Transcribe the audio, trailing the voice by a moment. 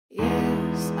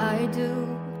I do,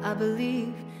 I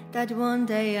believe that one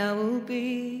day I will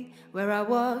be where I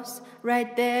was,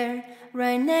 right there,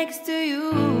 right next to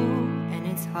you. And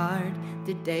it's hard,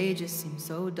 the day just seems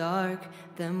so dark.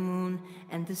 The moon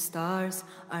and the stars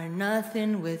are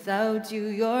nothing without you.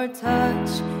 Your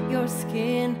touch, your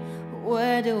skin,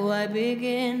 where do I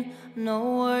begin?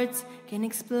 No words can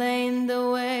explain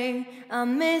the way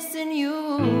I'm missing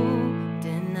you.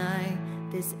 Deny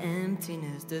this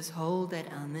emptiness, this hole that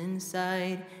I'm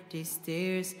inside. These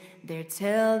tears, they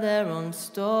tell their own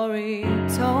story.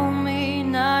 Told me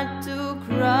not to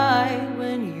cry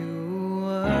when you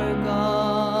were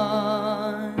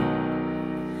gone,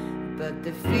 but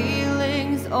the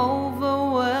feeling's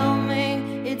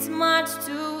overwhelming. It's much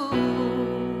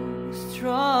too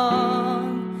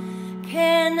strong.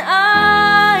 Can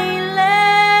I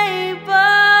lay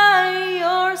by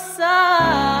your side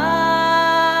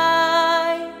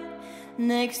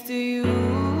next to you?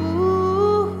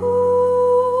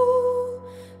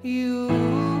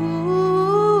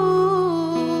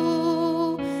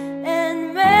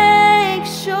 And make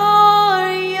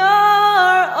sure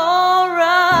you're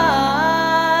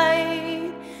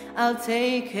alright. I'll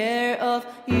take care of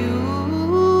you.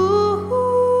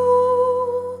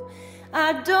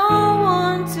 I don't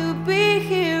want to be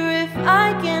here if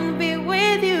I can be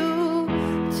with you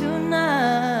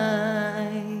tonight.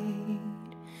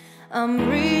 I'm